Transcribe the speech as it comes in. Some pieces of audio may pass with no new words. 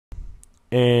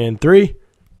And 3,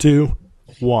 2,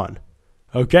 1.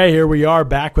 Okay, here we are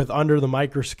back with Under the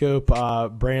Microscope.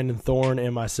 Brandon Thorn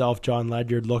and myself, Jon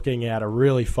Ledyard, looking at a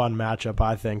really fun matchup,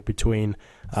 I think, between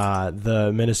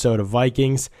the Minnesota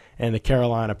Vikings and the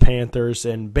Carolina Panthers,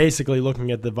 and basically looking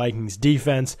at the Vikings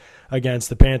defense against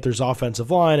the Panthers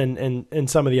offensive line and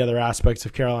some of the other aspects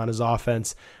of Carolina's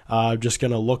offense. Just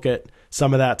going to look at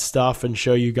some of that stuff and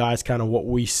show you guys kind of what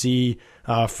we see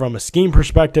from a scheme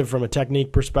perspective, from a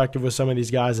technique perspective with some of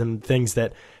these guys, and things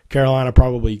that Carolina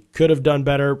probably could have done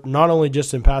better, not only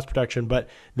just in pass protection, but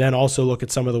then also look at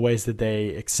some of the ways that they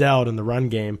excelled in the run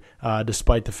game,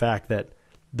 despite the fact that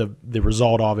the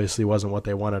result obviously wasn't what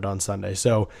they wanted on Sunday.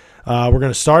 So we're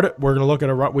going to start it. We're going to look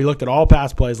at we looked at all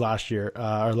pass plays last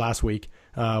last week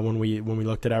when we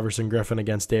looked at Everson Griffin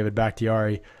against David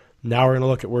Bakhtiari. Now we're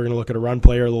going to look at a run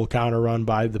play or a little counter run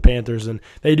by the Panthers, and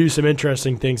they do some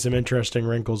interesting things, some interesting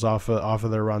wrinkles off of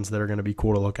their runs that are going to be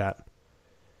cool to look at.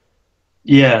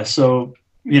 Yeah, so,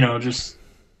 just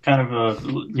kind of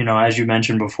as you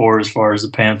mentioned before, as far as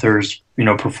the Panthers,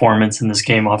 performance in this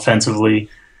game offensively,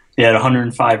 they had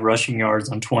 105 rushing yards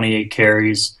on 28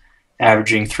 carries,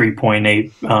 averaging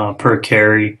 3.8 per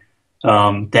carry.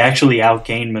 They actually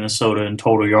outgained Minnesota in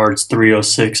total yards,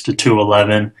 306 to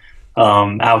 211.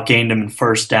 Outgained them in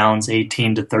first downs,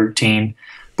 18 to 13,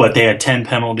 but they had 10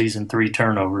 penalties and 3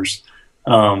 turnovers.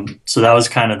 So that was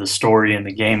kind of the story in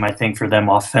the game, I think, for them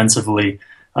offensively,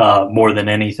 more than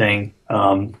anything.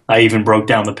 I even broke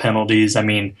down the penalties. I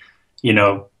mean,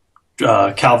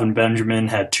 Calvin Benjamin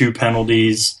had 2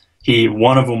 penalties.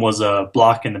 One of them was a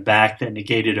block in the back that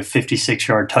negated a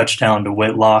 56-yard touchdown to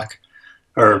Whitaker.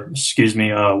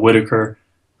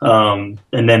 And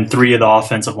then 3 of the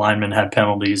offensive linemen had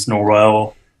penalties: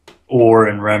 Norwell, Orr,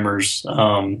 and Remmers.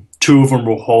 2 of them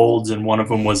were holds, and 1 of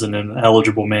them was an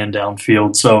ineligible man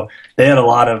downfield. So they had a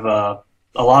lot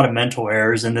of mental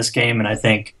errors in this game, and I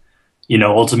think,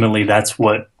 ultimately that's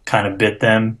what kind of bit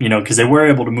them, because they were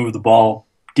able to move the ball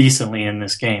decently in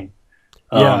this game.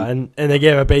 Yeah, and they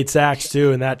gave up 8 sacks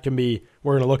too, and that can be –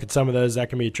 we're going to look at some of those. That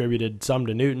can be attributed some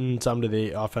to Newton, some to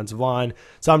the offensive line,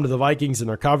 some to the Vikings and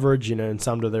their coverage, and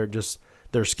some to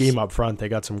their scheme up front. They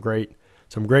got some great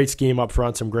scheme up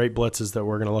front, some great blitzes that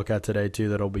we're going to look at today too.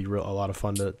 That'll be a lot of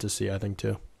fun to see, I think,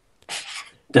 too.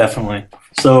 Definitely.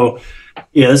 So,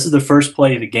 yeah, this is the first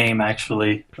play of the game,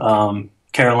 actually.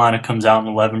 Carolina comes out in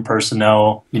 11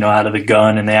 personnel, out of the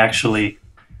gun, and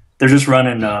they're just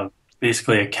running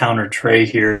basically a counter tray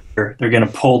here. They're going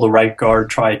to pull the right guard,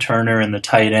 Try Turner, and the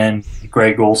tight end,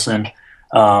 Greg Olson.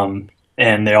 And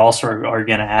they also are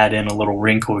going to add in a little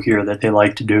wrinkle here that they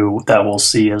like to do that we'll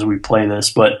see as we play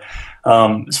this. But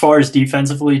as far as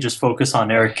defensively, just focus on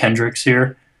Eric Kendricks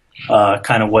here,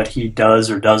 kind of what he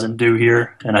does or doesn't do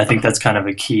here. And I think that's kind of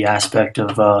a key aspect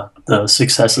of the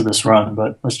success of this run.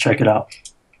 But let's check it out.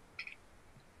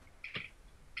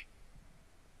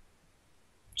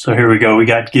 So here we go. We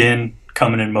got Ginn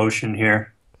coming in motion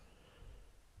here.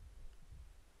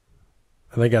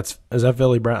 I think is that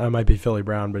Philly Brown? That might be Philly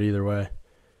Brown, but either way.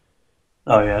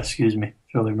 Oh, yeah, excuse me,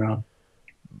 Philly Brown.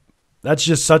 That's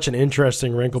just such an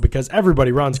interesting wrinkle because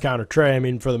everybody runs counter tray. I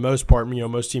mean, for the most part,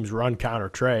 most teams run counter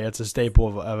tray. It's a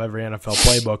staple of every NFL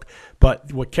playbook.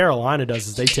 But what Carolina does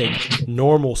is they take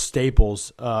normal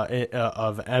staples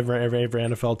of every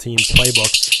NFL team's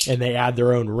playbook, and they add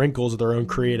their own wrinkles, their own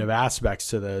creative aspects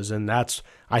to those. And that's,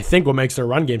 I think, what makes their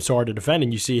run game so hard to defend.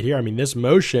 And you see it here. I mean, this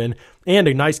motion and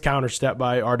a nice counter step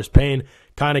by Artis Payne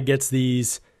kind of gets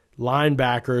these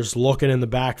linebackers looking in the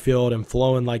backfield and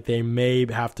flowing like they may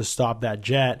have to stop that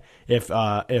jet if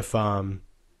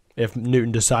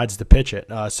Newton decides to pitch it.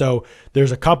 So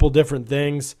there's a couple different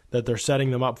things that they're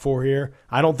setting them up for here.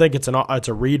 I don't think it's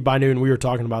a read by Newton. We were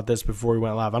talking about this before we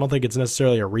went live. I don't think it's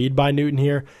necessarily a read by Newton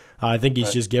here. I think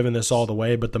he's just giving this all the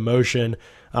way. But the motion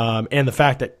and the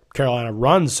fact that Carolina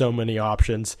runs so many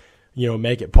options,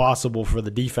 make it possible for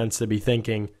the defense to be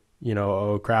thinking,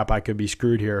 oh crap, I could be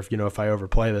screwed here if I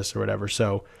overplay this or whatever.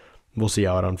 So we'll see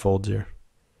how it unfolds here.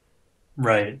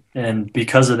 Right. And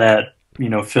because of that,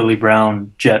 Philly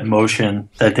Brown jet motion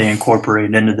that they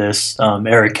incorporate into this,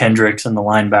 Eric Kendricks and the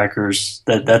linebackers,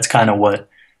 that's kind of what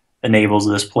enables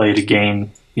this play to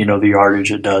gain, the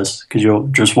yardage it does. Because you'll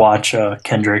just watch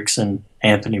Kendricks and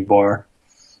Anthony Barr.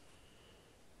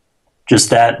 Just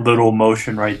that little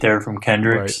motion right there from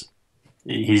Kendricks,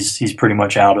 right. He's pretty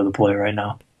much out of the play right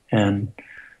now. And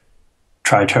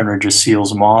Try Turner just seals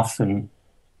him off, and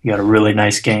you got a really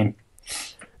nice gain.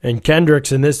 And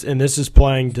Kendricks, and this is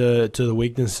playing to the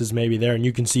weaknesses maybe there. And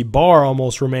you can see Barr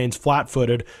almost remains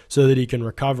flat-footed so that he can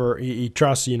recover. He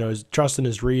trusts, his trust in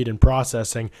his read and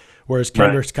processing, whereas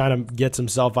Kendricks kind of gets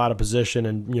himself out of position,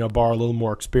 and Barr a little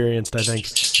more experienced, I think,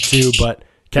 too. But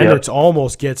Kendricks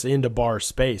almost gets into Barr's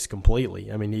space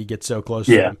completely. I mean, he gets so close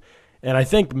to him. And I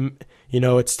think,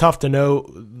 it's tough to know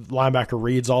linebacker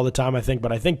reads all the time, I think,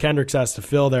 but I think Kendricks has to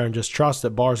fill there and just trust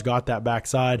that Barr's got that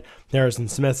backside. Harrison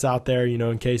Smith's out there,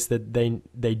 in case that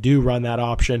they do run that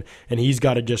option, and he's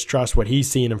got to just trust what he's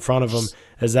seeing in front of him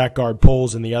as that guard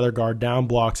pulls and the other guard down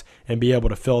blocks and be able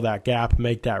to fill that gap,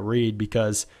 make that read,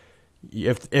 because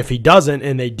if he doesn't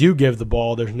and they do give the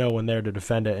ball, there's no one there to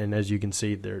defend it, and as you can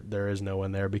see, there is no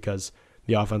one there because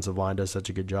the offensive line does such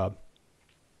a good job.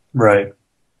 Right.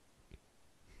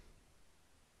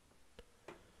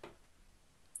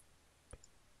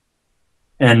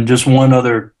 And just one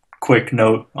other quick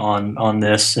note on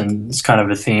this, and it's kind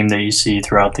of a theme that you see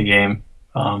throughout the game,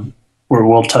 where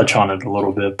we'll touch on it a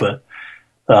little bit, but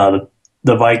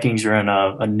the Vikings are in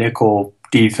a nickel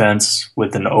defense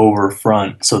with an over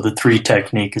front. So the 3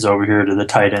 technique is over here to the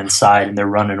tight end side, and they're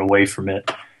running away from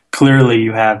it. Clearly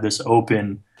you have this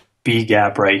open B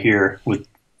gap right here with,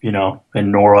 and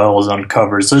Norwell is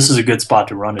uncovered. So this is a good spot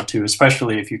to run it to,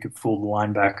 especially if you could fool the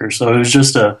linebacker. So it was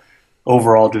just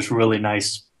overall just really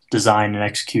nice design and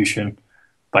execution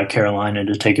by Carolina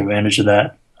to take advantage of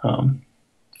that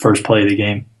first play of the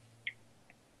game.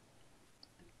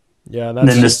 Yeah, and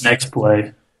then this next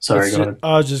play. Sorry, go ahead.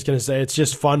 I was just going to say, it's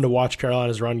just fun to watch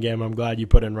Carolina's run game. I'm glad you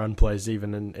put in run plays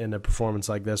even in a performance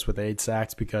like this with 8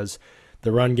 sacks, because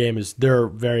the run game there are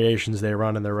variations they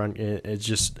run in their run. It's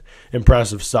just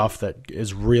impressive stuff that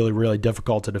is really, really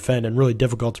difficult to defend and really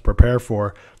difficult to prepare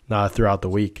for throughout the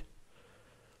week.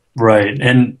 Right,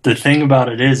 and the thing about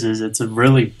it is it's a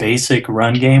really basic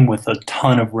run game with a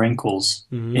ton of wrinkles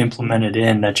implemented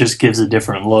in that just gives a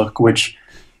different look, which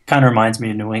kind of reminds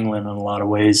me of New England in a lot of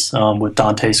ways, with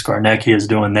Dante Scarnecchia is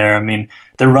doing there. I mean,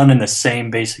 they're running the same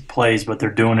basic plays, but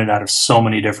they're doing it out of so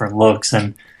many different looks.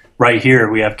 And right here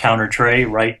we have counter Trey,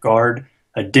 right guard,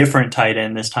 a different tight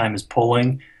end this time is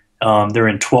pulling. They're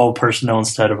in 12 personnel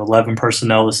instead of 11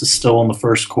 personnel. This is still in the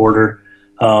first quarter.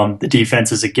 The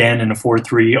defense is again in a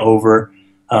 4-3 over.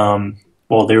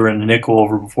 Well, they were in a nickel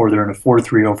over before. They're in a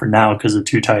 4-3 over now because of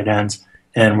 2 tight ends.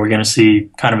 And we're going to see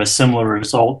kind of a similar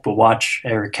result, but watch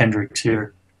Eric Kendricks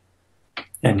here.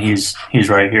 And he's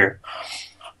right here.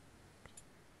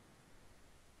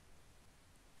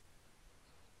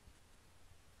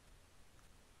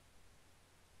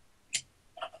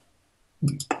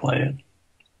 Play it.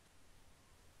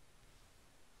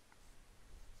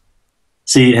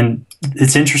 See, and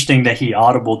it's interesting that he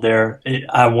audibled there.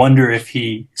 I wonder if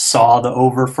he saw the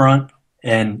over front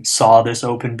and saw this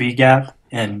open B gap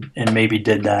and maybe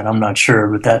did that. I'm not sure,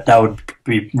 but that would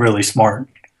be really smart.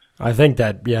 I think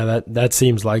that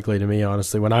seems likely to me,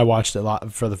 honestly. When I watched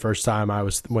it for the first time,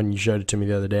 when you showed it to me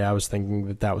the other day, I was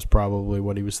thinking that was probably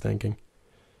what he was thinking.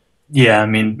 Yeah, I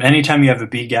mean, anytime you have a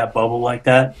B gap bubble like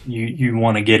that, you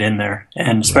want to get in there,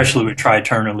 and especially with Try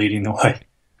Turner leading the way.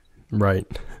 Right.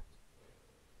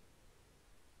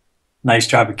 Nice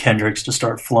job of Kendricks to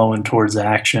start flowing towards the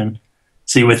action.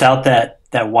 See, without that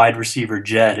wide receiver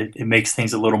jet, it makes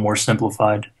things a little more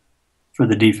simplified for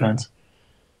the defense.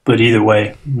 But either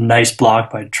way, nice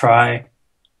block by Try.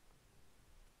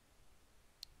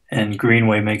 And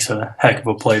Greenway makes a heck of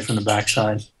a play from the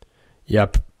backside.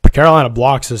 Yep. Carolina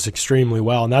blocks this extremely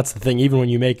well, and that's the thing. Even when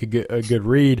you make a good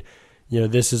read,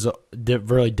 this is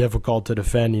really difficult to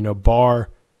defend.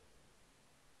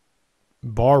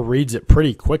 Barr reads it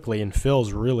pretty quickly and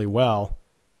fills really well.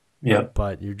 Yep.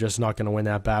 But you're just not going to win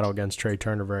that battle against Trey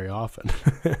Turner very often.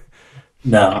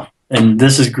 No. And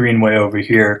this is Greenway over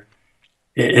here.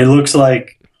 It looks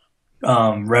like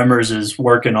Remmers is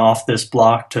working off this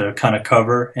block to kind of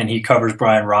cover, and he covers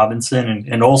Brian Robinson,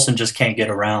 and Olsen just can't get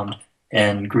around.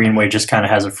 And Greenway just kind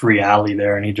of has a free alley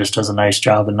there, and he just does a nice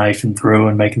job of knifing through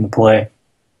and making the play.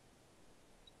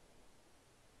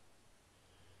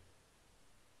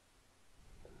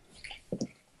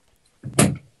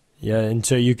 Yeah, and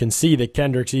so you can see that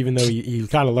Kendricks, even though he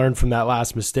kind of learned from that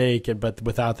last mistake, but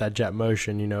without that jet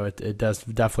motion, it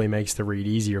definitely makes the read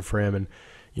easier for him.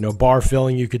 And, Barr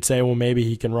filling, you could say, well, maybe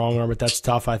he can wrong arm it. That's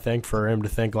tough, I think, for him to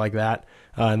think like that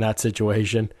in that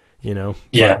situation,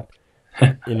 Yeah.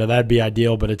 But, that'd be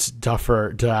ideal, but it's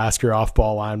tougher to ask your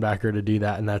off-ball linebacker to do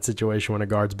that in that situation when a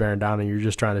guard's bearing down and you're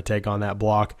just trying to take on that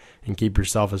block and keep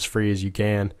yourself as free as you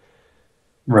can.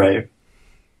 Right.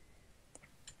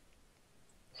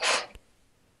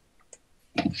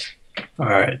 All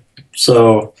right.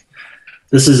 So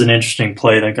This is an interesting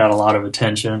play that got a lot of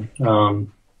attention.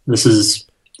 This is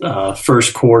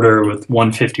first quarter with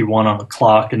 1:51 on the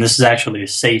clock, and this is actually a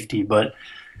safety. But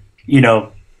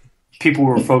people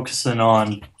were focusing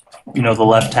on the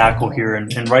left tackle here,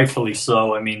 and rightfully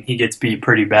so. I mean, he gets beat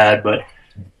pretty bad, but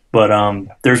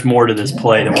there's more to this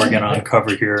play that we're going to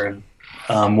uncover here,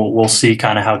 and we'll see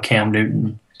kind of how Cam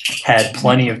Newton had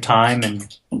plenty of time,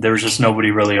 and there was just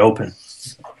nobody really open.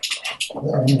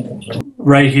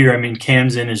 Right here, I mean,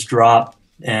 Cam's in his drop,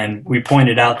 and we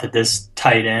pointed out that this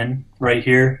tight end right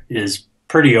here is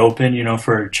pretty open,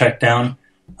 for a check down.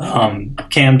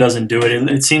 Cam doesn't do it.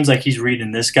 It seems like he's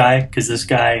reading this guy, because this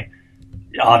guy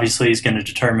obviously is going to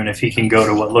determine if he can go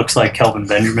to what looks like Kelvin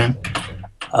Benjamin.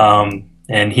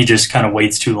 And he just kind of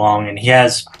waits too long, and he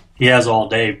has all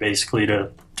day basically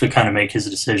to kind of make his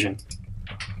decision.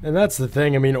 And that's the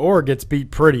thing. I mean, Orr gets beat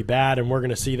pretty bad, and we're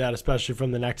going to see that especially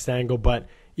from the next angle. But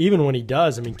even when he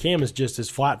does, I mean, Cam is just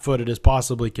as flat-footed as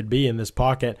possibly could be in this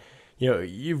pocket.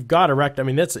 You've got to I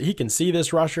mean, he can see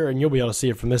this rusher, and you'll be able to see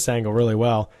it from this angle really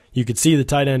well. You could see the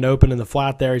tight end open in the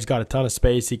flat there. He's got a ton of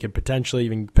space. He could potentially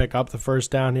even pick up the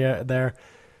first down there.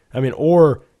 I mean,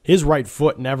 Orr, his right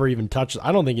foot never even touches.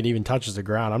 I don't think it even touches the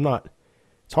ground.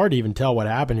 It's hard to even tell what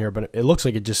happened here, but it looks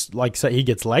like it just, like say, he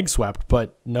gets leg swept,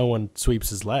 but no one sweeps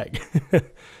his leg.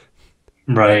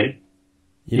 Right.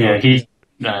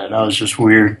 That was just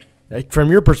weird.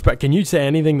 From your perspective, can you say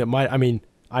anything that might, I mean,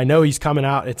 I know he's coming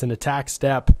out, it's an attack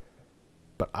step,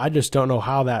 but I just don't know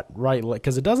how that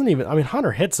because it doesn't even, I mean,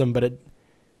 Hunter hits him, but it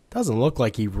doesn't look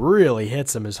like he really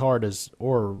hits him as hard as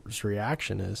Orr's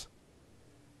reaction is.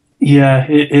 Yeah,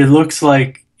 it looks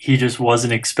like he just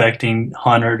wasn't expecting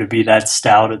Hunter to be that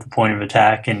stout at the point of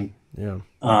attack, and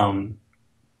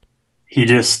he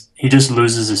just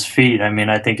loses his feet. I mean,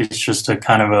 I think it's just a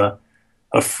kind of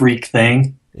a freak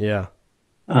thing. Yeah.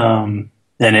 And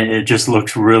it just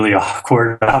looks really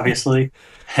awkward, obviously,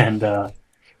 and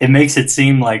it makes it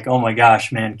seem like, oh my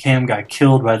gosh, man, Cam got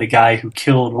killed by the guy who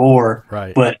killed Orr.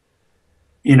 Right. But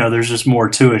there's just more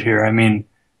to it here. I mean,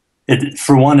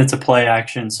 for one, it's a play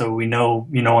action, so we know,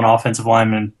 an offensive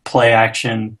lineman play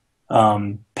action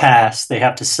pass, they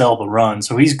have to sell the run.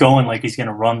 So he's going like he's going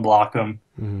to run block him,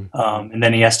 and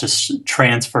then he has to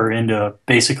transfer into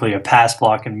basically a pass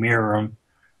block and mirror him.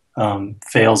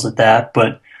 Fails at that,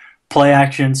 but play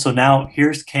action. So now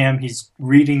here's Cam. He's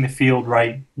reading the field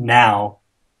right now,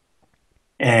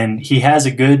 and he has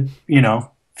a good,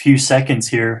 few seconds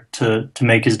here to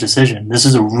make his decision. This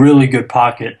is a really good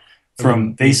pocket.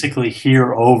 From basically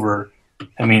here over,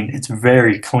 I mean, it's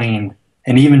very clean.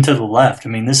 And even to the left, I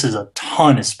mean, this is a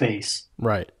ton of space.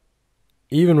 Right.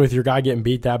 Even with your guy getting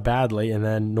beat that badly, and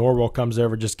then Norwell comes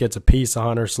over, just gets a piece of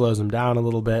Hunter, slows him down a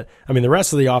little bit. I mean, the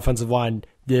rest of the offensive line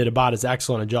did about as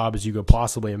excellent a job as you could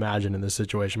possibly imagine in this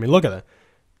situation. I mean, look at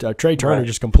that. Trey Turner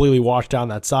just completely washed down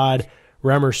that side.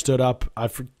 Remmer stood up. I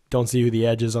don't see who the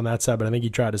edge is on that side, but I think he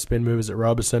tried a spin move. Is it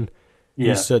Robeson?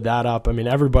 Yeah. He stood that up. I mean,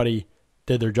 everybody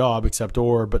did their job except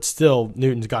Orr, but still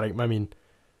Newton's got to, I mean,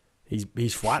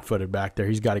 he's flat-footed back there.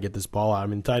 He's got to get this ball out. I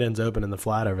mean, tight end's open in the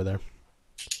flat over there.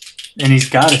 And he's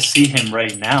got to see him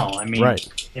right now. I mean, right.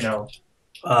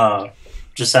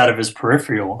 Just out of his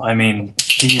peripheral. I mean,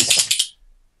 he's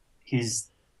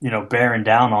bearing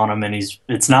down on him, and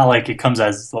it's not like it comes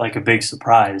as like a big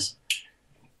surprise.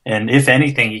 And if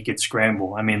anything, he could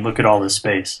scramble. I mean, look at all this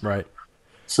space. Right.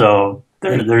 So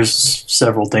there's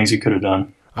several things he could have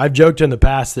done. I've joked in the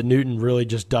past that Newton really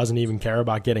just doesn't even care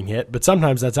about getting hit, but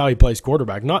sometimes that's how he plays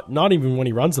quarterback. Not even when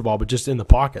he runs the ball, but just in the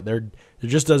pocket. There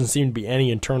just doesn't seem to be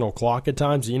any internal clock at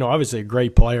times. Obviously a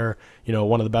great player,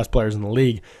 one of the best players in the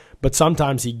league, but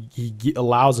sometimes he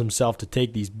allows himself to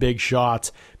take these big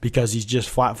shots because he's just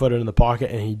flat-footed in the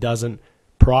pocket and he doesn't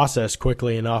process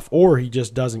quickly enough, or he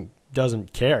just doesn't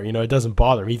care. It doesn't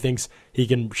bother him. He thinks he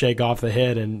can shake off the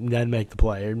hit and then make the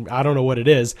play. And I don't know what it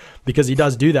is, because he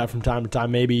does do that from time to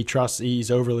time. Maybe he trusts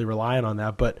he's overly reliant on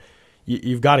that, but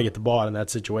you've got to get the ball out in that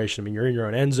situation. I mean, you're in your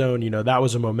own end zone. That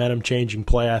was a momentum-changing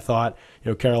play, I thought.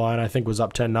 Carolina, I think, was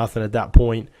up 10-0 at that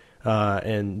point,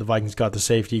 and the Vikings got the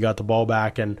safety, got the ball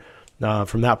back, and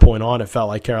from that point on, it felt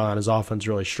like Carolina's offense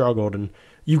really struggled, and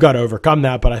you've got to overcome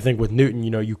that. But I think with Newton,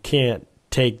 you can't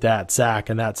take that sack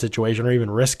in that situation or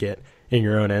even risk it in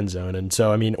your own end zone. And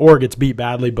so, I mean, Orr gets beat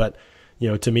badly, but,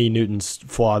 to me, Newton's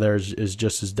flaw there is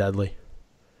just as deadly.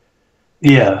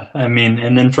 Yeah, I mean,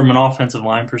 and then from an offensive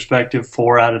line perspective,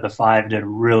 4 out of the 5 did a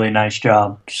really nice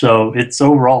job. So it's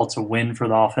a win for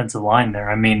the offensive line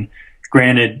there. I mean,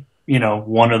 granted,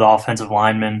 one of the offensive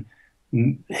linemen,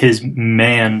 his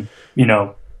man,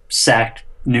 sacked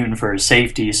Newton for his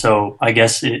safety. So I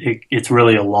guess it's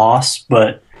really a loss,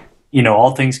 but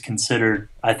all things considered,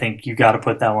 I think you got to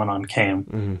put that one on Cam.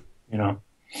 Mm-hmm. You know.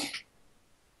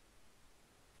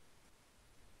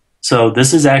 So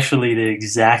this is actually the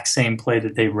exact same play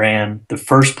that they ran the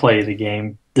first play of the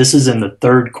game. This is in the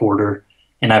third quarter,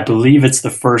 and I believe it's the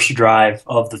first drive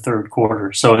of the third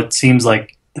quarter. So it seems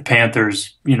like the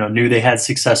Panthers, knew they had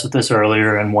success with this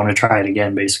earlier and want to try it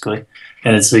again, basically.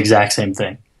 And it's the exact same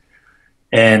thing.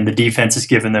 And the defense is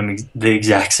giving them the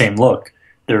exact same look.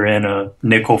 They're in a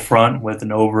nickel front with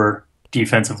an over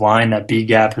defensive line. That B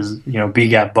gap is, B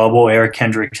gap bubble. Eric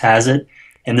Kendricks has it.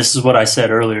 And this is what I said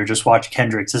earlier. Just watch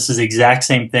Kendricks. This is the exact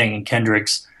same thing, and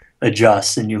Kendricks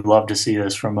adjusts, and you love to see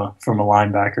this from a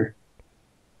linebacker.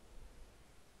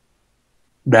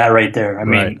 That right there. I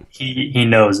mean, he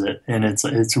knows it, and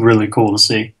it's really cool to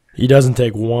see. He doesn't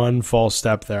take one false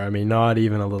step there. I mean, not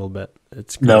even a little bit.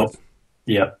 It's good. No.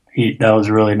 Yep. That was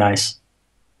really nice.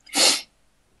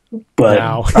 But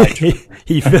now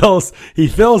he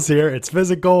feels here. It's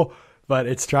physical, but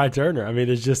it's Try Turner. I mean,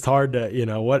 it's just hard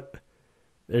to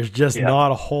There's just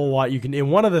not a whole lot you can.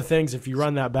 And one of the things, if you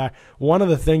run that back, one of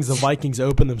the things the Vikings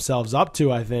open themselves up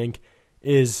to, I think,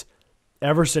 is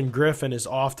Everson Griffin is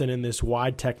often in this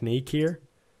wide technique here.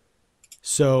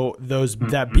 So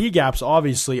that B gap's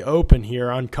obviously open here,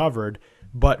 uncovered.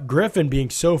 But Griffin being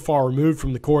so far removed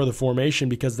from the core of the formation,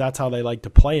 because that's how they like to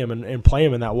play him and play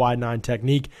him in that wide 9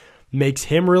 technique, makes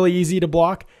him really easy to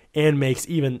block and makes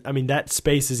that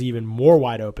space is even more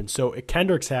wide open. So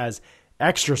Kendricks has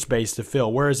extra space to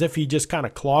fill. Whereas if he just kind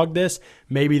of clogged this,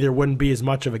 maybe there wouldn't be as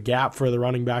much of a gap for the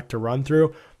running back to run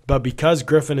through. But because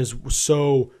Griffin is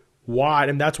so wide,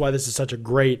 and that's why this is such a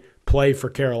great play for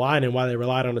Carolina and why they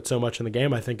relied on it so much in the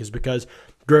game, I think, is because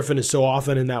Griffin is so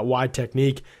often in that wide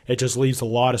technique, it just leaves a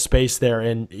lot of space there.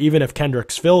 And even if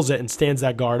Kendricks fills it and stands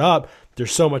that guard up,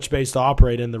 there's so much space to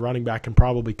operate in, the running back can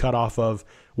probably cut off of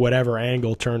whatever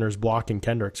angle Turner's blocking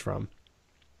Kendricks from.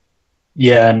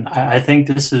 Yeah, and I think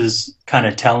this is kind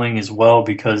of telling as well,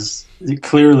 because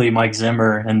clearly Mike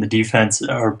Zimmer and the defense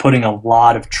are putting a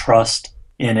lot of trust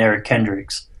in Eric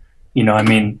Kendricks.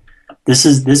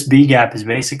 This B gap is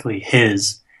basically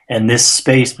his, and this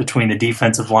space between the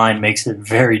defensive line makes it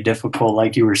very difficult,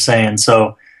 like you were saying.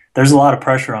 So there's a lot of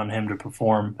pressure on him to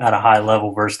perform at a high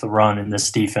level versus the run in this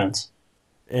defense.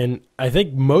 And I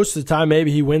think most of the time maybe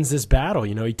he wins this battle.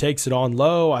 He takes it on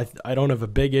low. I don't have a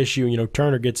big issue.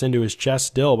 Turner gets into his chest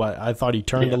still, but I thought he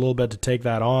turned a little bit to take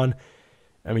that on.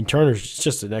 I mean, Turner's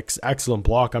just an excellent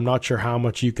block. I'm not sure how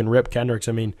much you can rip Kendricks.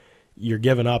 I mean, you're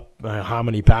giving up how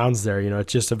many pounds there.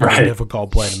 It's just a very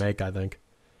difficult play to make, I think.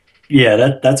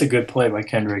 Yeah, that's a good play by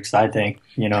Kendricks, I think.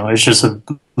 It's just a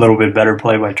little bit better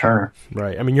play by Turner.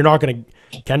 Right. I mean, you're not going to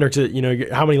 – Kendricks,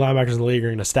 how many linebackers in the league are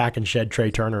going to stack and shed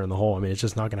Trey Turner in the hole? I mean, it's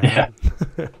just not going to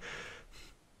happen.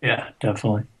 Yeah,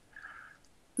 definitely.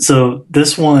 So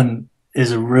this one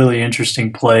is a really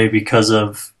interesting play because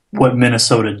of what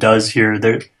Minnesota does here.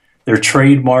 Their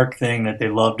trademark thing that they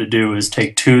love to do is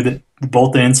take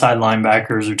both the inside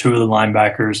linebackers or two of the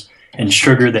linebackers and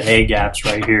sugar the A gaps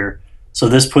right here. So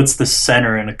this puts the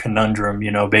center in a conundrum.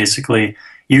 Basically,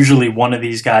 usually one of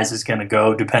these guys is going to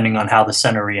go, depending on how the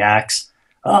center reacts.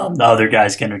 The other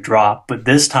guy's going to drop. But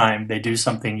this time they do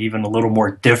something even a little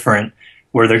more different,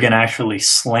 where they're going to actually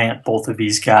slant both of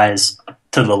these guys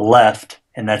to the left,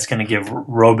 and that's going to give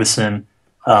Robeson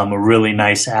a really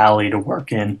nice alley to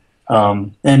work in.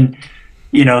 And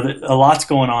a lot's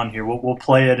going on here. We'll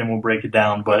play it and we'll break it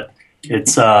down, but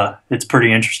it's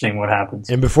pretty interesting what happens.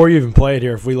 And before you even play it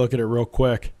here, if we look at it real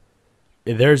quick,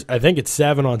 I think it's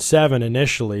 7-on-7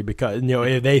 initially, because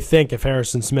they think if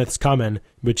Harrison Smith's coming,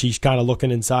 which he's kind of looking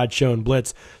inside, showing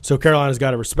blitz. So Carolina's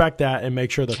got to respect that and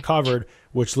make sure they're covered,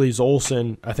 which leaves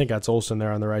Olsen. I think that's Olsen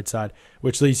there on the right side,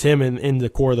 which leaves him in the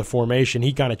core of the formation.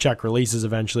 He kind of check releases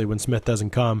eventually when Smith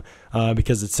doesn't come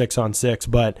because it's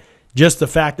 6-on-6, but. Just the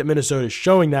fact that Minnesota is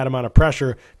showing that amount of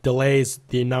pressure delays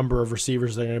the number of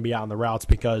receivers that are going to be out on the routes,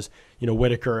 because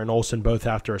Whitaker and Olsen both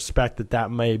have to respect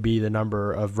that may be the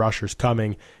number of rushers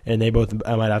coming, and they both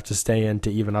might have to stay in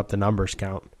to even up the numbers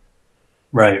count.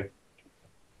 Right.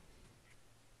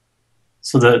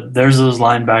 So there's those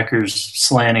linebackers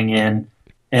slanting in,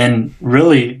 and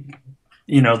really,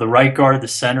 the right guard, the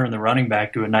center, and the running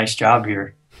back do a nice job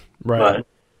here. Right. But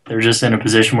they're just in a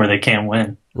position where they can't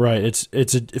win. Right,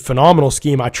 it's a phenomenal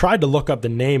scheme. I tried to look up the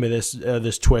name of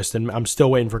this twist, and I'm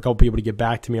still waiting for a couple people to get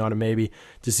back to me on it, maybe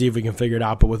to see if we can figure it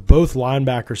out. But with both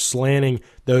linebackers slanting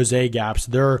those A gaps,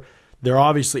 they're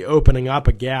obviously opening up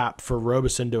a gap for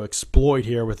Robeson to exploit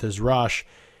here with his rush.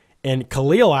 And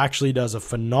Khalil actually does a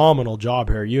phenomenal job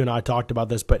here. You and I talked about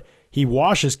this, but he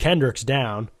washes Kendricks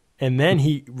down, and then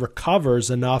he recovers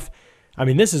enough I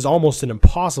mean, this is almost an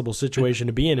impossible situation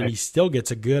to be in, and he still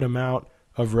gets a good amount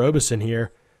of Robeson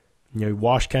here. You know, he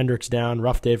washed Kendricks down,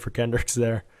 rough day for Kendricks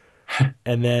there,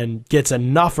 and then gets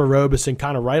enough of Robeson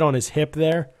kind of right on his hip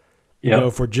there. Yep. You know,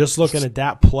 if we're just looking at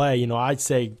that play, you know, I'd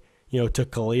say, you know, to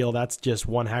Khalil, that's just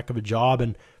one heck of a job.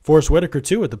 And Forrest Whitaker,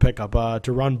 too, with the pickup,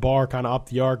 to run Barr kind of up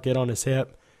the arc, get on his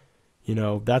hip. You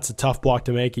know, that's a tough block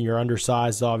to make, and you're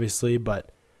undersized, obviously.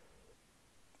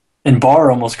 And Barr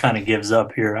almost kind of gives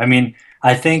up here. I mean,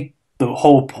 I think the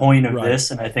whole point of this,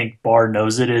 and I think Barr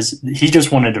knows it, is he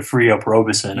just wanted to free up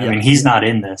Robeson. I mean, he's not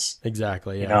in this.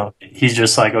 Exactly, yeah. You know, he's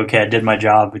just like, okay, I did my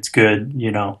job. It's good, you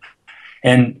know.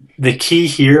 And the key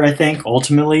here, I think,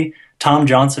 ultimately, Tom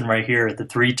Johnson right here at the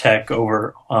 3 tech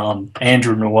over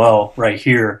Andrew Noel right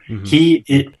here,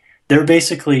 they're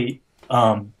basically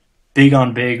big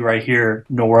on big right here,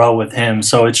 Noel with him.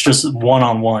 So it's just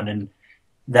one-on-one, and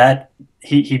that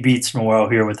he beats Noel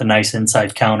here with a nice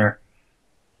inside counter.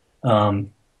 And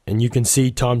you can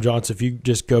see Tom Johnson, if you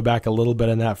just go back a little bit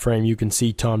in that frame, you can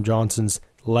see Tom Johnson's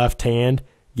left hand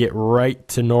get right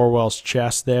to Norwell's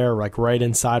chest there, like right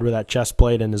inside where that chest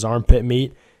plate and his armpit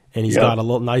meet, and he's got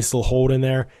a nice little hold in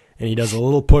there, and he does a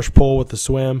little push-pull with the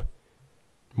swim,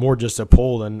 more just a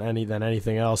pull than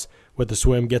anything else with the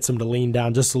swim, gets him to lean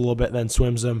down just a little bit, then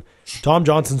swims him. Tom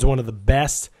Johnson's one of the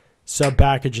best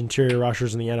sub-package interior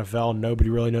rushers in the NFL. Nobody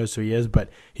really knows who he is, but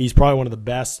he's probably one of the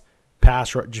best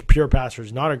pure pass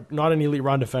rushers, not an elite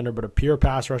run defender, but a pure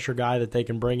pass rusher guy that they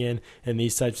can bring in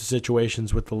these types of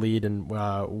situations with the lead and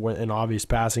in obvious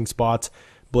passing spots,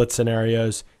 blitz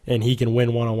scenarios, and he can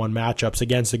win one-on-one matchups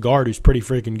against a guard who's pretty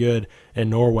freaking good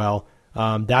in Norwell.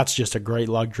 That's just a great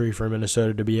luxury for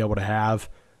Minnesota to be able to have,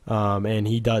 and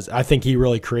he does. I think he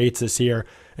really creates this here.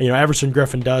 And, you know, Everson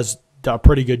Griffin does a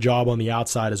pretty good job on the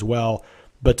outside as well.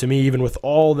 But to me, even with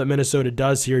all that Minnesota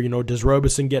does here, you know, does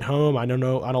Robeson get home? I don't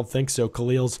know. I don't think so.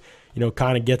 Khalil's, you know,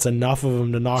 kind of gets enough of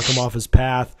him to knock him off his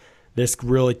path. This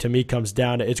really, to me, comes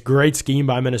down to it's great scheme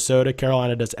by Minnesota.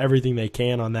 Carolina does everything they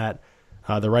can on that,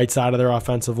 the right side of their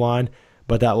offensive line.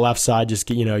 But that left side, just,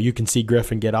 you know, you can see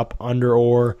Griffin get up under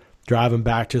Orr, drive him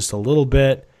back just a little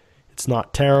bit. It's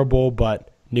not terrible, but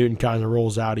Newton kind of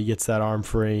rolls out. He gets that arm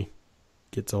free,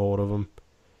 gets a hold of him.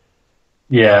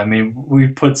 Yeah, I mean, we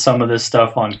put some of this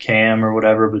stuff on Cam or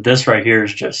whatever, but this right here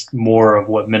is just more of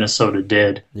what Minnesota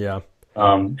did. Yeah.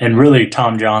 And really,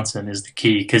 Tom Johnson is the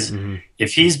key, because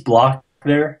if he's blocked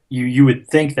there, you would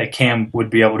think that Cam would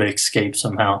be able to escape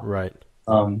somehow. Right.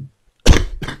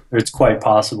 It's quite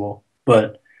possible.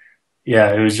 But,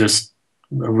 yeah, it was just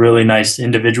a really nice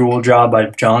individual job by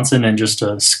Johnson and just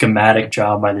a schematic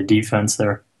job by the defense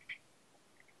there.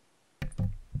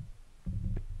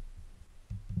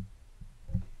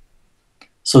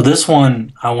 So this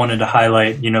one I wanted to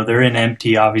highlight, you know, they're in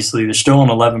empty, obviously. They're still in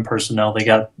 11 personnel. They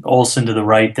got Olsen to the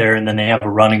right there, and then they have a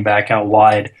running back out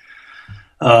wide.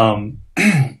 And,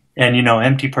 you know,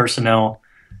 empty personnel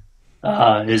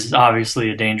is obviously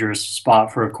a dangerous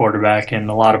spot for a quarterback and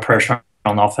a lot of pressure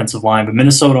on the offensive line. But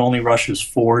Minnesota only rushes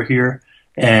 4 here,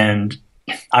 and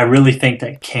I really think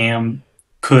that Cam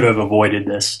could have avoided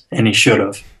this, and he should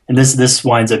have. And this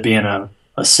winds up being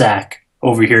a sack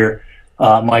over here.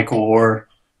 Michael Orr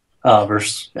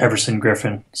versus Everson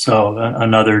Griffin. So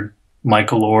another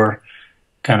Michael Orr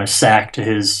kind of sack to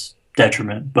his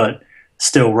detriment. But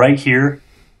still, right here,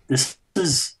 this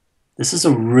is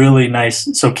a really nice.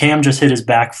 So Cam just hit his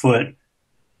back foot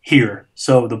here.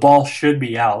 So the ball should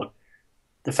be out.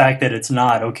 The fact that it's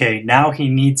not, okay, now he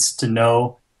needs to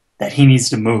know that he needs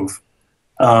to move,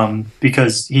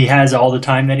 because he has all the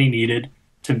time that he needed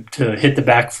to hit the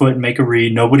back foot and make a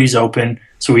read. Nobody's open.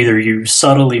 So either you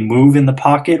subtly move in the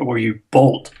pocket or you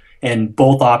bolt, and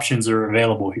both options are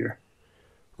available here.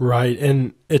 Right,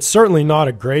 and it's certainly not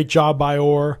a great job by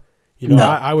Orr. You know,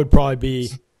 I would probably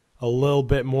be a little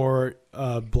bit more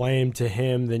blame to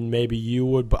him than maybe you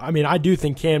would. But, I mean, I do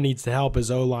think Cam needs to help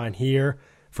his O-line here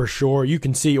for sure. You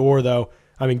can see Orr, though.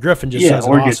 I mean, Griffin just does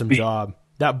an awesome job.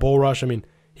 That bull rush, I mean,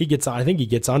 I think he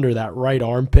gets under that right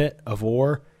armpit of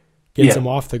Orr. Gets him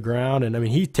off the ground, and I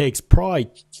mean, he takes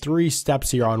probably 3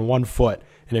 steps here on 1 foot.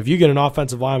 And if you get an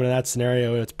offensive lineman in that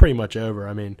scenario, it's pretty much over.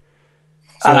 I mean,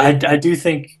 so I do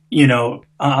think, you know,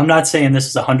 I'm not saying this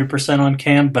is 100% on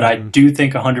Cam, but I do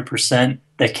think 100%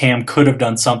 that Cam could have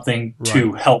done something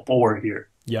to help Orr here.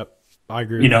 Yep, I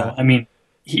agree with that. I mean,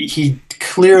 he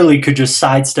clearly could just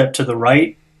sidestep to the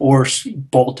right or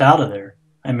bolt out of there.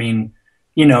 I mean,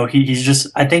 you know, he's just,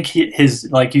 I think his,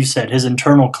 like you said, his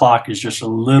internal clock is just a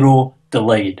little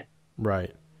delayed.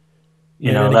 Right.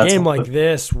 You know, in a game like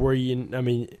this where you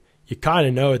kind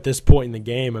of know at this point in the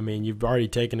game, I mean, you've already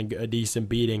taken a decent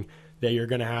beating that you're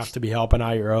going to have to be helping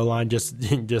out your O-line. Just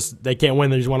they can't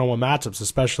win these one-on-one matchups,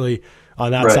 especially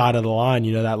on that side of the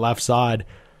line, that left side.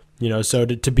 So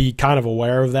to be kind of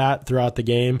aware of that throughout the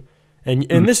game.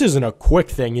 And this isn't a quick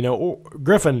thing.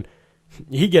 Griffin,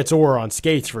 he gets Orr on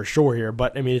skates for sure here,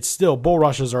 but, it's still, bull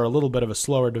rushes are a little bit of a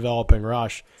slower developing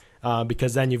rush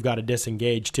because then you've got to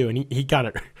disengage too. And he kind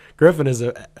of – Griffin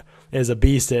is a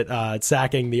beast at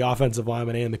sacking the offensive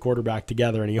lineman and the quarterback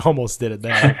together, and he almost did it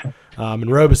there.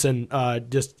 And Robeson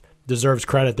just deserves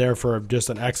credit there for just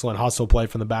an excellent hustle play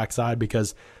from the backside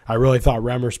because I really thought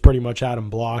Remmers pretty much had him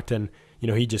blocked, and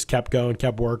he just kept going,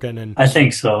 kept working. And I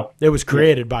think so. It was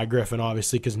created by Griffin,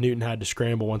 obviously, because Newton had to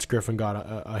scramble once Griffin got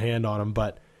a hand on him.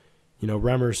 But,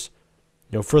 Remmers,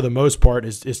 for the most part,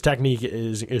 his technique,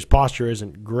 his posture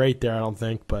isn't great there, I don't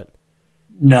think. But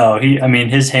no,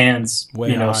 his hands,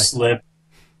 slip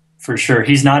for sure.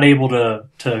 He's not able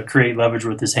to create leverage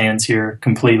with his hands here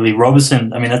completely. Robeson,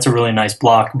 that's a really nice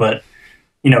block, but,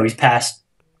 he's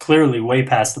clearly way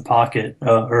past the pocket,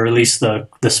 or at least the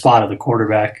spot of the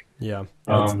quarterback. Yeah.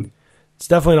 It's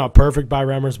definitely not perfect by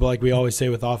Remmers, but like we always say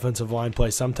with offensive line play,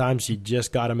 sometimes you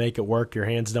just got to make it work. Your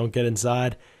hands don't get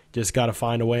inside. Just got to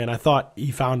find a way. And I thought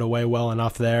he found a way well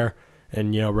enough there.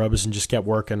 And, Robeson just kept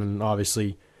working. And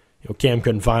obviously, Cam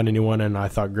couldn't find anyone. And I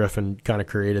thought Griffin kind of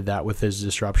created that with his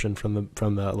disruption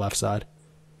from the left side.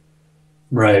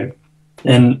 Right.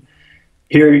 And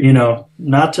here,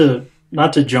 not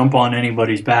to jump on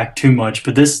anybody's back too much,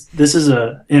 but this is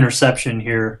a interception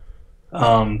here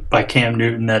by Cam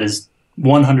Newton that is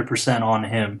 100% on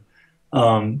him.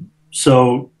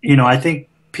 So, I think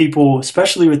people,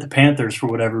 especially with the Panthers for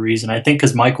whatever reason, I think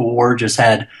because Michael Ward just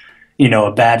had,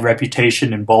 a bad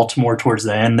reputation in Baltimore towards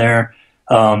the end there.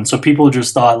 So people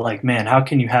just thought like, man, how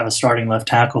can you have a starting left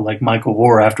tackle like Michael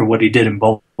Ward after what he did in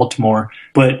Baltimore?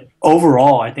 But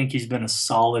overall, I think he's been a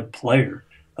solid player.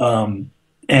 And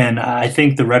I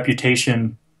think the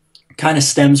reputation kind of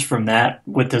stems from that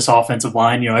with this offensive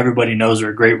line. Everybody knows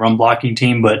they're a great run blocking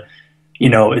team, but,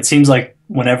 it seems like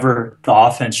whenever the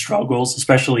offense struggles,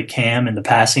 especially Cam in the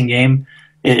passing game,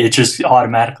 it just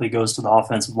automatically goes to the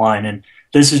offensive line. And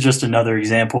this is just another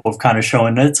example of kind of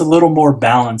showing that it's a little more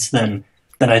balanced than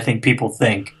I think people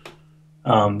think,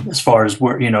 as far as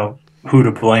where, who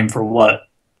to blame for what.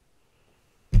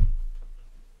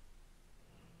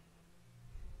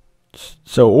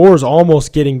 So Orr's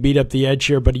almost getting beat up the edge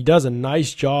here, but he does a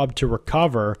nice job to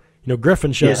recover.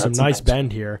 Griffin shows some nice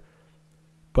bend here.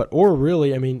 But Orr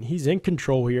really, he's in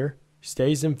control here.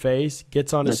 Stays in phase,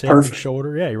 gets on his hip and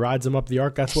shoulder. Yeah, he rides him up the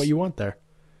arc. That's what you want there.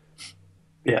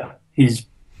 Yeah, he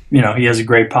has a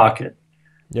great pocket.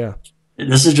 Yeah.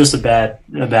 This is just a bad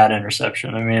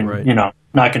interception.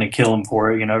 Not going to kill him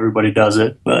for it. Everybody does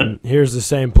it. But here's the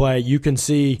same play. You can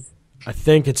see, I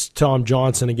think it's Tom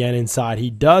Johnson again inside. He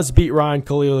does beat Ryan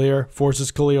Khalil here,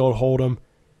 forces Khalil to hold him.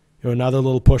 Another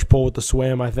little push-pull with the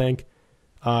swim, I think.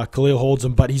 Khalil holds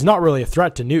him, but he's not really a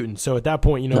threat to Newton. So at that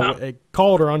point,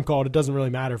 called or uncalled, it doesn't really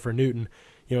matter for Newton.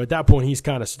 At that point, he's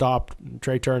kind of stopped.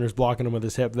 Trey Turner's blocking him with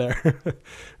his hip there.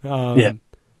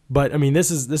 But,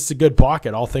 this is a good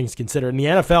pocket, all things considered. In the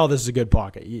NFL, this is a good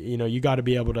pocket. You got to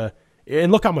be able to –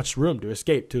 and look how much room to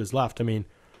escape to his left.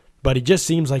 But he just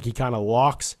seems like he kind of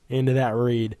locks into that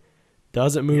read,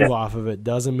 doesn't move off of it,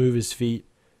 doesn't move his feet,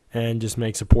 and just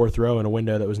makes a poor throw in a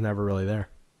window that was never really there.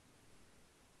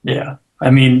 Yeah.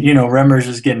 Remmers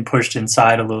is getting pushed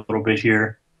inside a little bit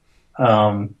here.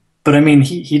 But,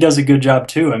 he does a good job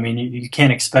too. You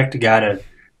can't expect a guy to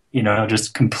 –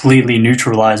 just completely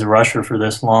neutralize a rusher for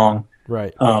this long.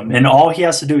 Right. And all he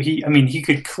has to do, he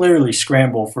could clearly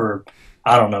scramble for,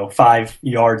 5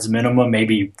 yards minimum,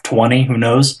 maybe 20, who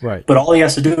knows? Right. But all he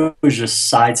has to do is just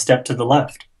sidestep to the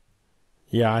left.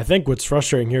 Yeah, I think what's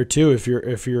frustrating here too, if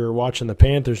you're watching the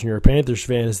Panthers and you're a Panthers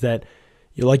fan, is that,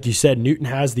 like you said, Newton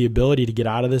has the ability to get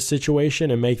out of this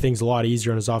situation and make things a lot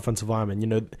easier on his offensive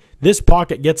lineman. This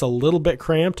pocket gets a little bit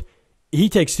cramped. He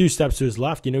takes 2 steps to his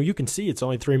left. You can see it's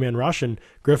only 3-man rush, and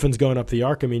Griffin's going up the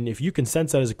arc. If you can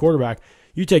sense that as a quarterback,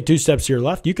 you take 2 steps to your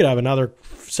left, you could have another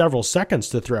several seconds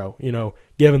to throw,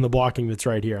 given the blocking that's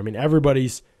right here.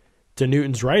 Everybody's to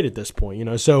Newton's right at this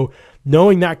point, So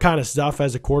knowing that kind of stuff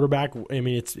as a quarterback,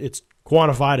 it's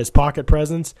quantified as pocket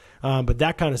presence, but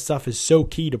that kind of stuff is so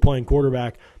key to playing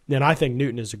quarterback. And I think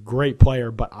Newton is a great player,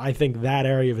 but I think that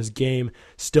area of his game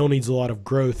still needs a lot of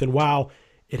growth. And while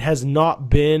it has not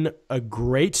been a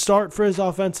great start for his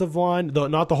offensive line, though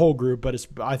not the whole group, but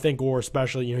I think Orr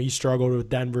especially, he struggled with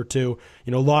Denver too.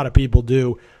 A lot of people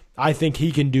do. I think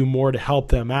he can do more to help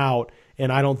them out,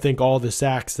 and I don't think all the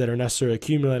sacks that are necessarily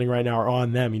accumulating right now are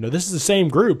on them. This is the same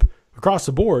group across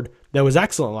the board that was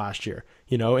excellent last year.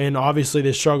 and obviously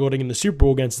they struggled in the Super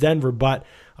Bowl against Denver, but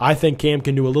I think Cam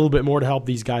can do a little bit more to help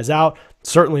these guys out.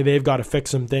 Certainly they've got to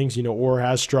fix some things. Orr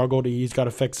has struggled. He's got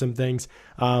to fix some things.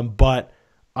 But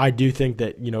I do think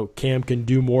that, Cam can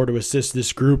do more to assist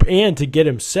this group and to get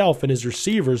himself and his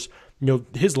receivers.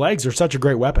 His legs are such a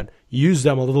great weapon. Use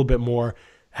them a little bit more,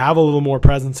 have a little more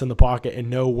presence in the pocket, and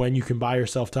know when you can buy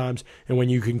yourself times and when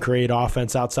you can create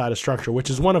offense outside of structure, which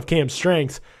is one of Cam's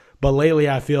strengths. But lately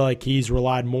I feel like he's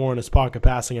relied more on his pocket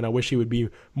passing, and I wish he would be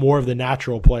more of the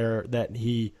natural player that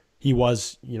he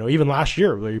was, even last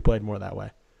year where he played more that way.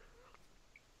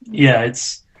 Yeah,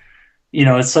 it's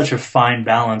such a fine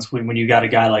balance when you got a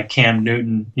guy like Cam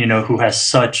Newton, who has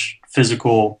such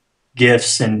physical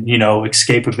gifts and,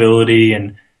 escapability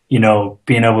and,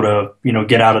 being able to,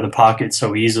 get out of the pocket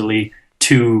so easily,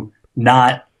 to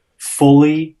not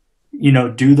fully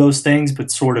do those things,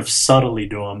 but sort of subtly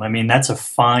do them. I mean, that's a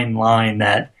fine line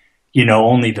that,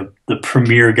 only the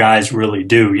premier guys really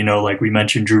do. Like we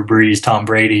mentioned, Drew Brees, Tom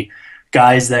Brady,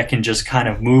 guys that can just kind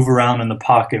of move around in the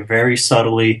pocket very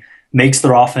subtly, makes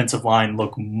their offensive line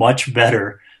look much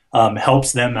better,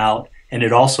 helps them out, and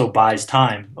it also buys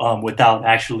time without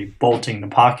actually bolting the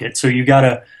pocket. So you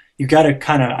gotta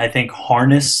kind of, I think,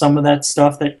 harness some of that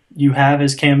stuff that you have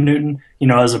as Cam Newton,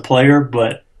 as a player,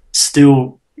 but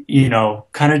still,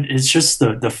 kind of, it's just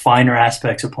the finer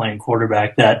aspects of playing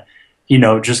quarterback that,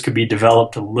 just could be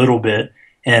developed a little bit.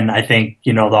 And I think,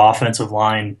 the offensive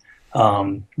line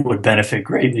would benefit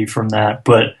greatly from that.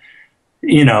 But,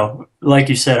 like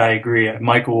you said, I agree.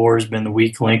 Michael Orr has been the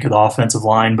weak link of the offensive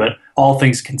line, but all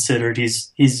things considered,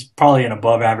 he's probably an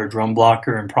above average run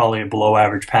blocker and probably a below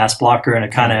average pass blocker, and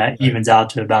it kind of evens out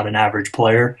to about an average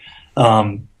player.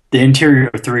 The interior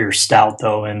three are stout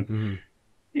though, and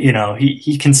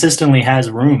he consistently has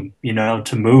room,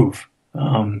 to move.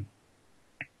 Well,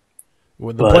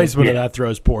 the placement of that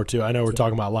throw is poor too. I know we're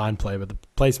talking about line play, but the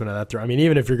placement of that throw, I mean,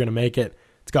 even if you're going to make it,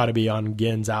 it's got to be on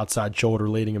Ginn's outside shoulder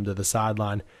leading him to the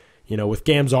sideline. With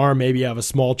Cam's arm, maybe you have a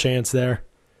small chance there.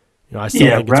 I still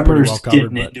think it's pretty well covered.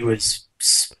 Getting into his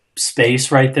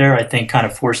space right there, I think, kind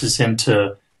of forces him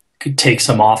to take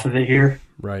some off of it here.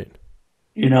 Right.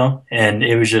 And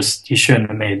it was just, he shouldn't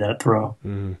have made that throw.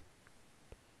 Mm-hmm.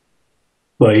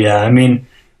 But yeah, I mean,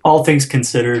 all things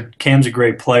considered, Cam's a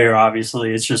great player,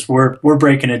 obviously. It's just we're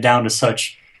breaking it down to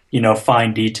such,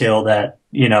 fine detail that,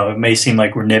 it may seem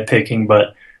like we're nitpicking,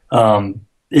 but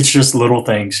it's just little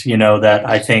things, that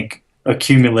I think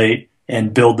accumulate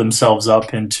and build themselves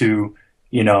up into,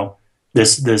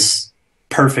 this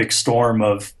perfect storm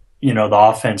of, the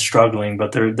offense struggling.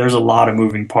 But there's a lot of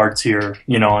moving parts here,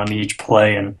 on each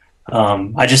play. And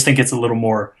I just think it's a little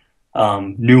more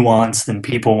nuanced than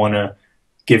people want to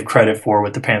give credit for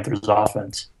with the Panthers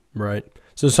offense. Right.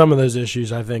 So some of those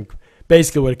issues, I think,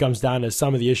 basically what it comes down to is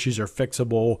some of the issues are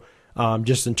fixable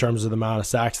just in terms of the amount of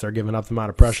sacks they're giving up, the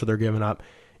amount of pressure they're giving up.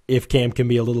 If Cam can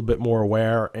be a little bit more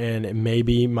aware, and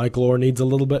maybe Michael Orr needs a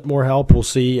little bit more help, we'll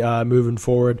see moving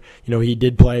forward. He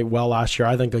did play well last year.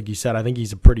 I think, like you said, I think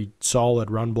he's a pretty solid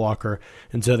run blocker,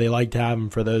 and so they like to have him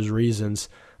for those reasons.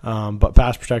 But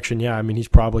pass protection, yeah, I mean, he's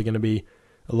probably going to be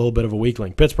a little bit of a weak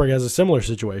link. Pittsburgh has a similar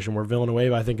situation where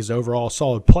Villanueva, I think, is overall a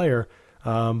solid player,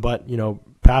 but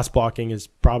pass blocking is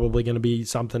probably going to be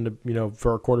something to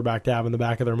for a quarterback to have in the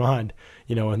back of their mind,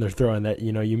 when they're throwing that.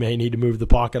 You may need to move the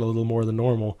pocket a little more than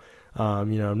normal.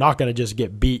 Not going to just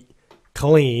get beat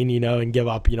clean, and give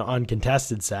up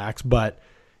uncontested sacks, but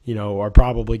are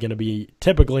probably going to be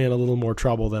typically in a little more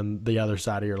trouble than the other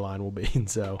side of your line will be. And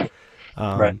so,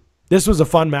 right. This was a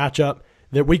fun matchup.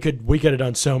 That we could have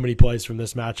done so many plays from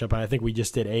this matchup. I think we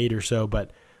just did 8 or so,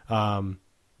 but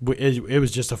it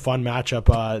was just a fun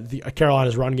matchup.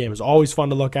 Carolina's run game is always fun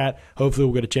to look at. Hopefully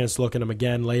we'll get a chance to look at them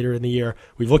again later in the year.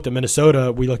 We've looked at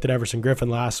Minnesota. We looked at Everson Griffin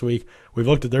last week. We've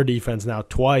looked at their defense now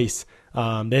twice.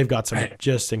 They've got some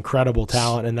just incredible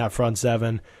talent in that front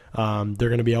seven. They're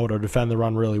going to be able to defend the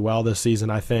run really well this season,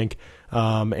 I think.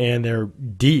 And they're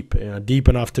deep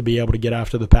enough to be able to get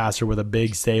after the passer with a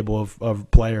big stable of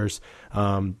players.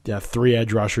 3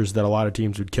 edge rushers that a lot of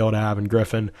teams would kill to have in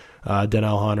Griffin,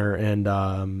 Donnell Hunter,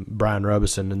 and Brian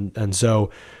Robeson. And so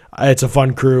it's a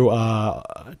fun crew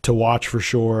to watch for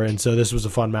sure. And so this was a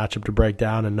fun matchup to break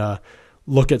down and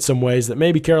look at some ways that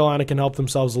maybe Carolina can help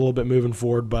themselves a little bit moving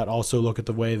forward, but also look at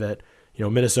the way that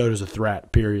Minnesota's a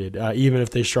threat, period. Even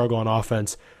if they struggle on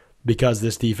offense, because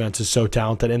this defense is so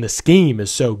talented and the scheme is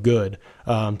so good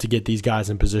to get these guys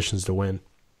in positions to win.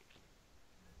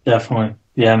 Definitely.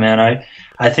 Yeah, man.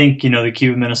 I think, the key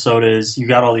with Minnesota is you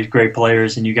got all these great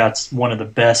players and you got one of the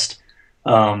best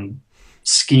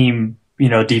scheme,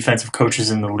 defensive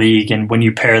coaches in the league. And when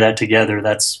you pair that together,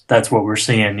 that's what we're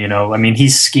seeing. I mean,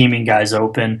 he's scheming guys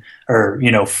open or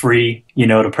free,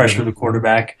 to pressure the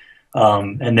quarterback,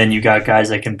 and then you got guys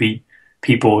that can beat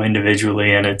people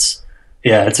individually, and it's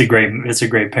a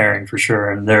great pairing for sure.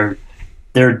 And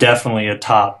they're definitely a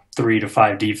top 3 to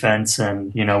 5 defense,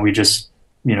 and we just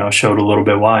showed a little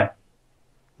bit why.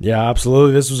 Yeah,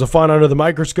 absolutely. This was a fun Under the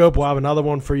Microscope. We'll have another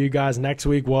one for you guys next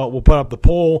week. We'll put up the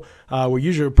poll. We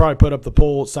usually probably put up the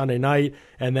poll Sunday night,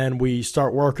 and then we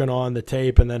start working on the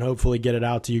tape and then hopefully get it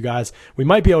out to you guys. We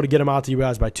might be able to get them out to you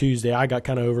guys by Tuesday. I got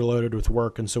kind of overloaded with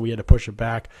work, and so we had to push it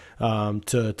back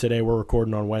to today. We're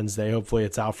recording on Wednesday. Hopefully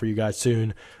it's out for you guys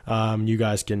soon. You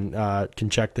guys can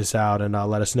check this out and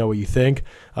let us know what you think.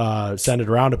 Send it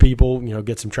around to people,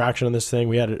 get some traction on this thing.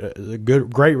 We had a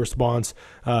great response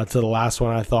to the last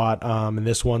one, I thought, and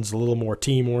this one's a little more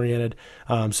team-oriented,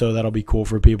 so that'll be cool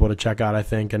for people to check out, I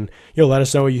think. And let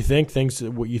us know what you think,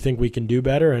 what you think we can do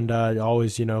better, and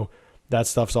always, that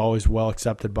stuff's always well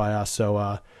accepted by us.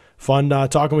 So fun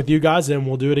talking with you guys, and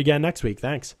we'll do it again next week.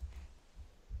 Thanks.